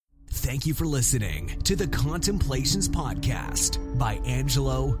Thank you for listening to the Contemplations Podcast by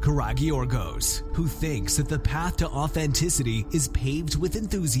Angelo Karagiorgos, who thinks that the path to authenticity is paved with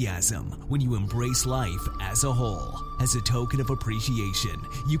enthusiasm when you embrace life as a whole. As a token of appreciation,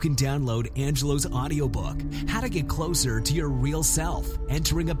 you can download Angelo's audiobook, How to Get Closer to Your Real Self,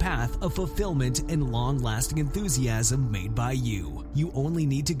 Entering a Path of Fulfillment and Long-Lasting Enthusiasm Made by You. You only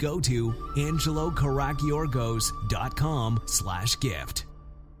need to go to angelokaragiorgos.com/gift.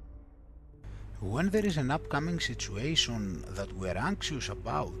 When there is an upcoming situation that we are anxious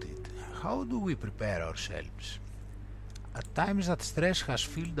about it, how do we prepare ourselves? At times that stress has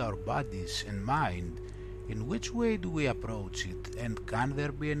filled our bodies and mind, in which way do we approach it, and can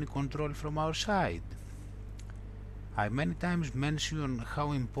there be any control from our side? I many times mention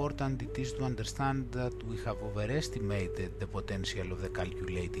how important it is to understand that we have overestimated the potential of the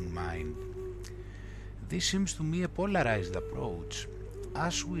calculating mind. This seems to me a polarized approach,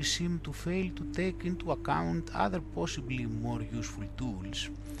 as we seem to fail to take into account other possibly more useful tools,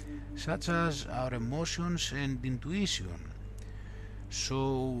 such as our emotions and intuition.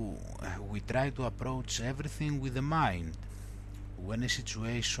 So we try to approach everything with the mind. When a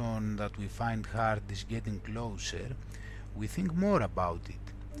situation that we find hard is getting closer, we think more about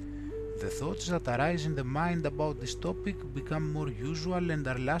it. The thoughts that arise in the mind about this topic become more usual and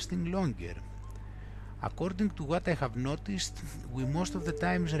are lasting longer. According to what I have noticed, we most of the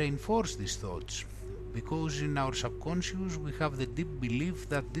times reinforce these thoughts, because in our subconscious we have the deep belief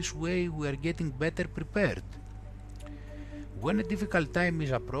that this way we are getting better prepared. When a difficult time is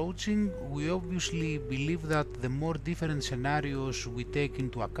approaching, we obviously believe that the more different scenarios we take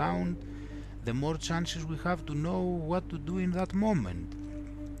into account, the more chances we have to know what to do in that moment.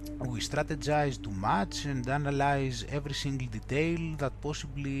 We strategize too much and analyze every single detail that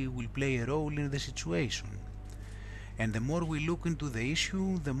possibly will play a role in the situation. And the more we look into the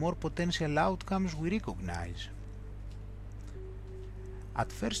issue, the more potential outcomes we recognize.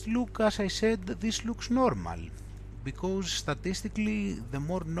 At first look, as I said, this looks normal, because statistically, the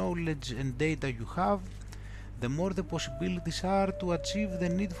more knowledge and data you have, the more the possibilities are to achieve the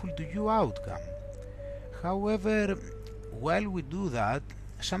needful to you outcome. However, while we do that,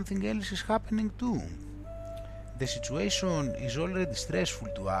 something else is happening too. The situation is already stressful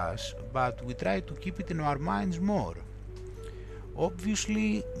to us, but we try to keep it in our minds more.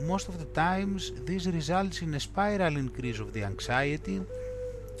 Obviously, most of the times this results in a spiral increase of the anxiety,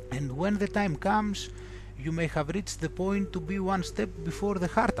 and when the time comes, you may have reached the point to be one step before the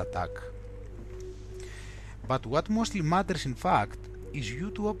heart attack. But what mostly matters in fact is you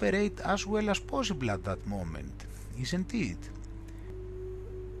to operate as well as possible at that moment, isn't it?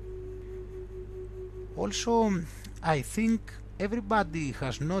 Also, I think everybody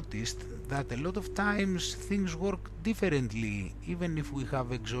has noticed that a lot of times things work differently even if we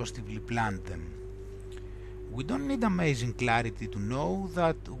have exhaustively planned them. We don't need amazing clarity to know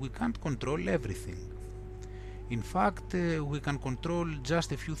that we can't control everything. In fact, we can control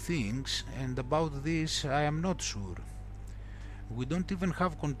just a few things, and about this I am not sure. We don't even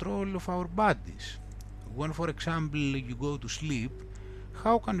have control of our bodies. When, for example, you go to sleep,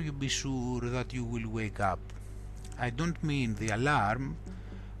 how can you be sure that you will wake up? I don't mean the alarm,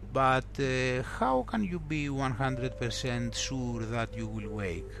 but how can you be 100% sure that you will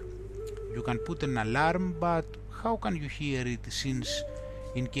wake? You can put an alarm, but how can you hear it since,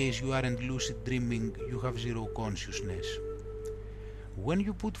 in case you aren't lucid dreaming, you have zero consciousness? When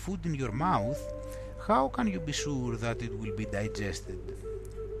you put food in your mouth, how can you be sure that it will be digested?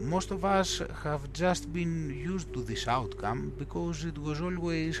 Most of us have just been used to this outcome because it was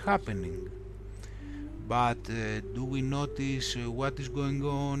always happening. But do we notice what is going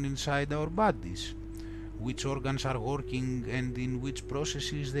on inside our bodies? Which organs are working and in which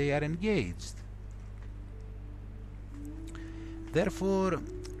processes they are engaged? Therefore,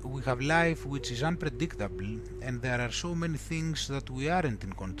 we have life which is unpredictable, and there are so many things that we aren't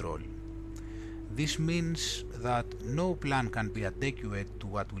in control. This means that no plan can be adequate to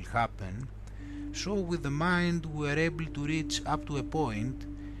what will happen, so with the mind we are able to reach up to a point,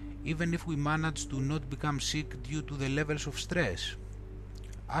 even if we manage to not become sick due to the levels of stress.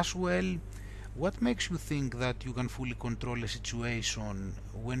 As well, what makes you think that you can fully control a situation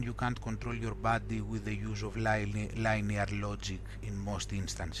when you can't control your body with the use of linear logic in most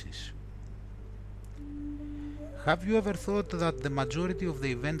instances? Have you ever thought that the majority of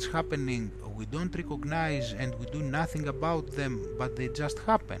the events happening we don't recognize and we do nothing about them, but they just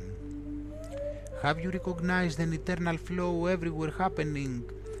happen? Have you recognized an eternal flow everywhere happening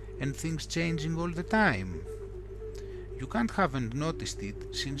and things changing all the time? You can't haven't noticed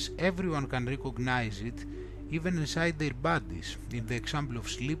it, since everyone can recognize it, even inside their bodies, in the example of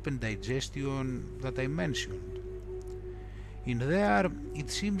sleep and digestion that I mentioned. In there, it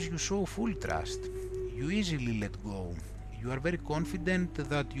seems you show full trust. You easily let go. You are very confident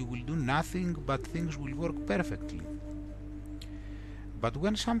that you will do nothing but things will work perfectly. But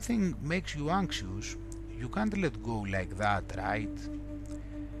when something makes you anxious, you can't let go like that, right?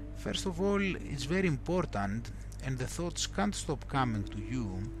 First of all, it's very important and the thoughts can't stop coming to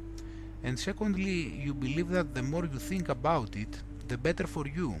you. And secondly, you believe that the more you think about it, the better for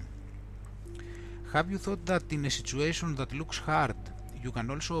you. Have you thought that in a situation that looks hard, you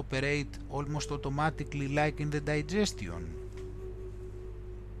can also operate almost automatically like in the digestion?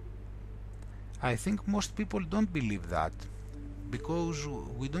 I think most people don't believe that, because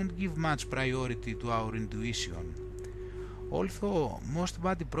we don't give much priority to our intuition. Although most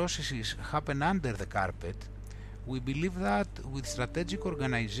body processes happen under the carpet, we believe that with strategic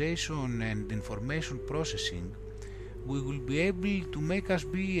organization and information processing, we will be able to make us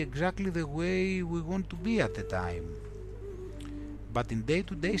be exactly the way we want to be at the time. But in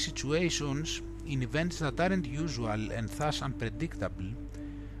day-to-day situations, in events that aren't usual and thus unpredictable,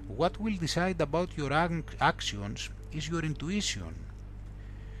 what will decide about your actions is your intuition.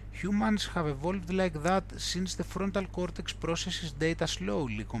 Humans have evolved like that since the frontal cortex processes data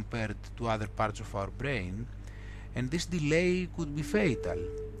slowly compared to other parts of our brain, and this delay could be fatal.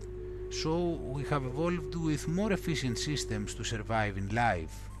 So we have evolved with more efficient systems to survive in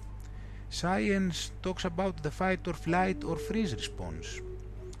life. Science talks about the fight or flight or freeze response.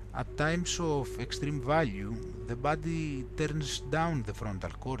 At times of extreme value, the body turns down the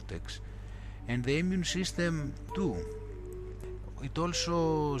frontal cortex, and the immune system too. It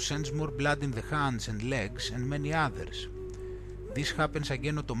also sends more blood in the hands and legs and many others. This happens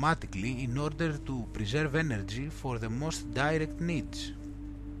again automatically in order to preserve energy for the most direct needs.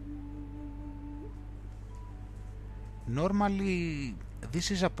 Normally,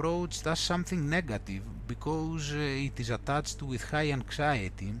 this is approached as something negative because it is attached with high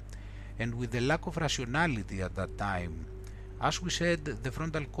anxiety and with the lack of rationality at that time. As we said, the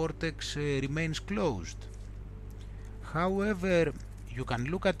frontal cortex remains closed. However, you can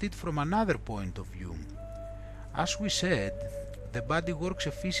look at it from another point of view. As we said, the body works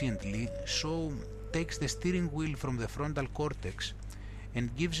efficiently, so takes the steering wheel from the frontal cortex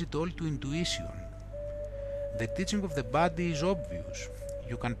and gives it all to intuition. The teaching of the body is obvious.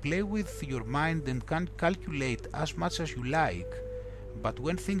 You can play with your mind and can calculate as much as you like, but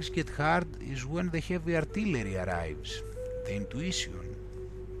when things get hard is when the heavy artillery arrives, the intuition.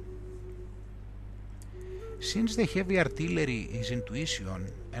 Since the heavy artillery is intuition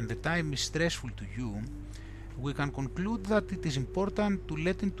and the time is stressful to you, we can conclude that it is important to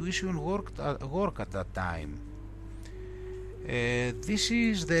let intuition work at that time. This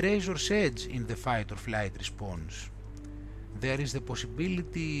is the razor's edge in the fight or flight response. There is the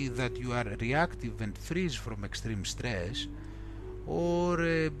possibility that you are reactive and freeze from extreme stress,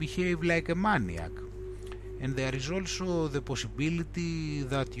 or behave like a maniac. And there is also the possibility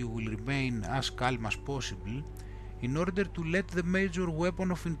that you will remain as calm as possible in order to let the major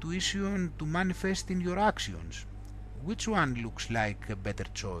weapon of intuition to manifest in your actions. Which one looks like a better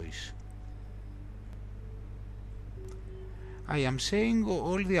choice? I am saying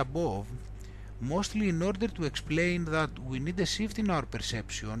all the above mostly in order to explain that we need a shift in our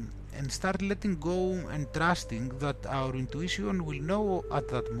perception and start letting go and trusting that our intuition will know at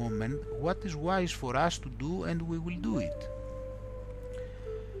that moment what is wise for us to do, and we will do it.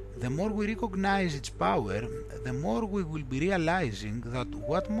 The more we recognize its power, the more we will be realizing that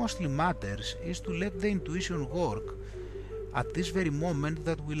what mostly matters is to let the intuition work at this very moment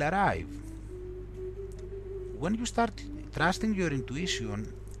that will arrive. When you start trusting your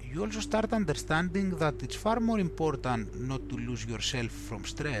intuition, you also start understanding that it's far more important not to lose yourself from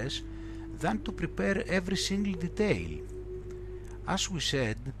stress than to prepare every single detail. As we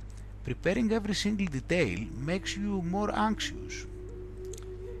said, preparing every single detail makes you more anxious.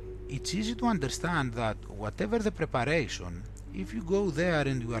 It's easy to understand that whatever the preparation, if you go there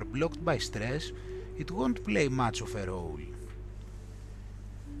and you are blocked by stress, it won't play much of a role.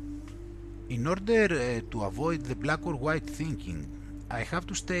 In order to avoid the black or white thinking, I have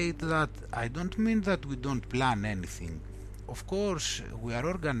to state that I don't mean that we don't plan anything. Of course, we are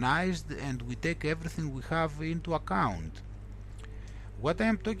organized and we take everything we have into account. What I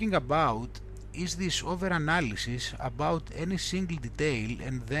am talking about is this over-analysis about any single detail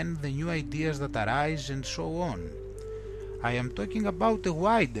and then the new ideas that arise and so on. I am talking about a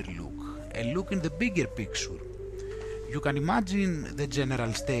wider look, a look in the bigger picture. You can imagine the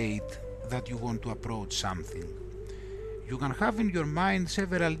general state that you want to approach something. You can have in your mind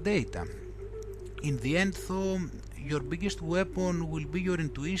several data. In the end, though, your biggest weapon will be your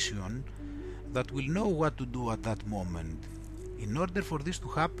intuition that will know what to do at that moment. In order for this to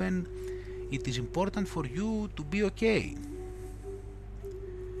happen, it is important for you to be okay.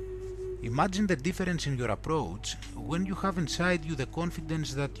 Imagine the difference in your approach when you have inside you the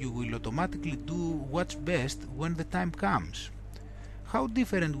confidence that you will automatically do what's best when the time comes. How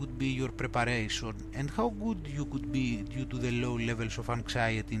different would be your preparation and how good you could be due to the low levels of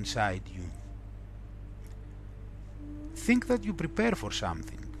anxiety inside you. Think that you prepare for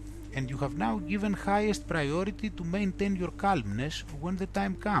something, and you have now given highest priority to maintain your calmness when the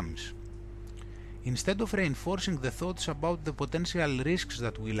time comes. Instead of reinforcing the thoughts about the potential risks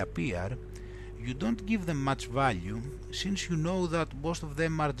that will appear, you don't give them much value since you know that most of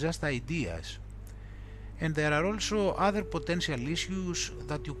them are just ideas. And there are also other potential issues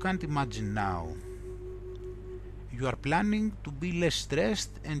that you can't imagine now. You are planning to be less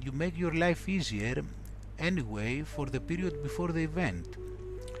stressed and you make your life easier anyway for the period before the event.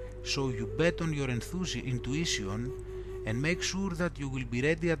 So you bet on your intuition and make sure that you will be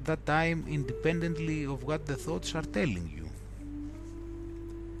ready at that time independently of what the thoughts are telling you.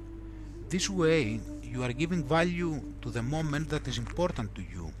 This way, you are giving value to the moment that is important to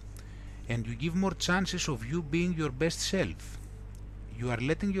you, and you give more chances of you being your best self. You are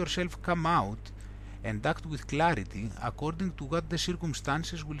letting yourself come out and act with clarity according to what the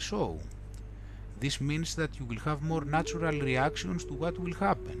circumstances will show. This means that you will have more natural reactions to what will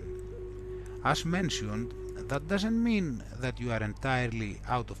happen. As mentioned, that doesn't mean that you are entirely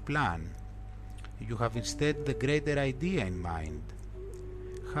out of plan. You have instead the greater idea in mind.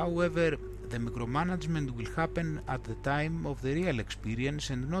 However, the micromanagement will happen at the time of the real experience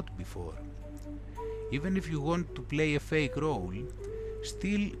and not before. Even if you want to play a fake role,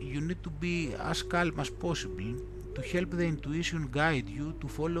 still you need to be as calm as possible to help the intuition guide you to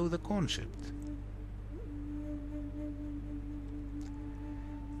follow the concept.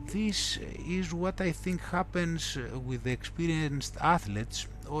 This is what I think happens with the experienced athletes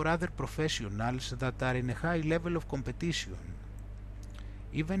or other professionals that are in a high level of competition.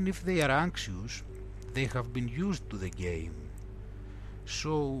 Even if they are anxious, they have been used to the game.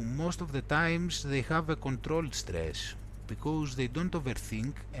 So most of the times they have a controlled stress because they don't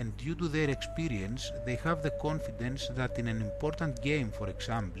overthink, and due to their experience they have the confidence that in an important game, for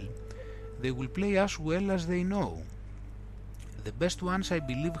example, they will play as well as they know. The best ones, I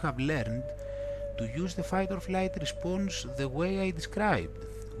believe, have learned to use the fight or flight response the way I described,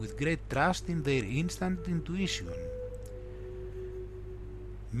 with great trust in their instant intuition.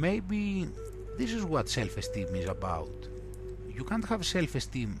 Maybe this is what self-esteem is about. You can't have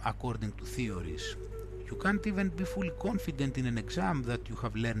self-esteem according to theories. You can't even be fully confident in an exam that you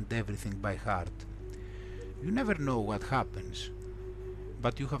have learned everything by heart. You never know what happens.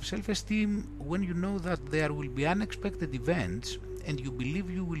 But you have self-esteem when you know that there will be unexpected events and you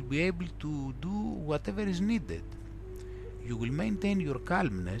believe you will be able to do whatever is needed. You will maintain your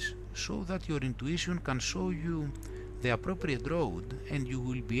calmness so that your intuition can show you the appropriate road and you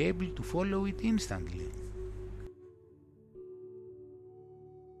will be able to follow it instantly.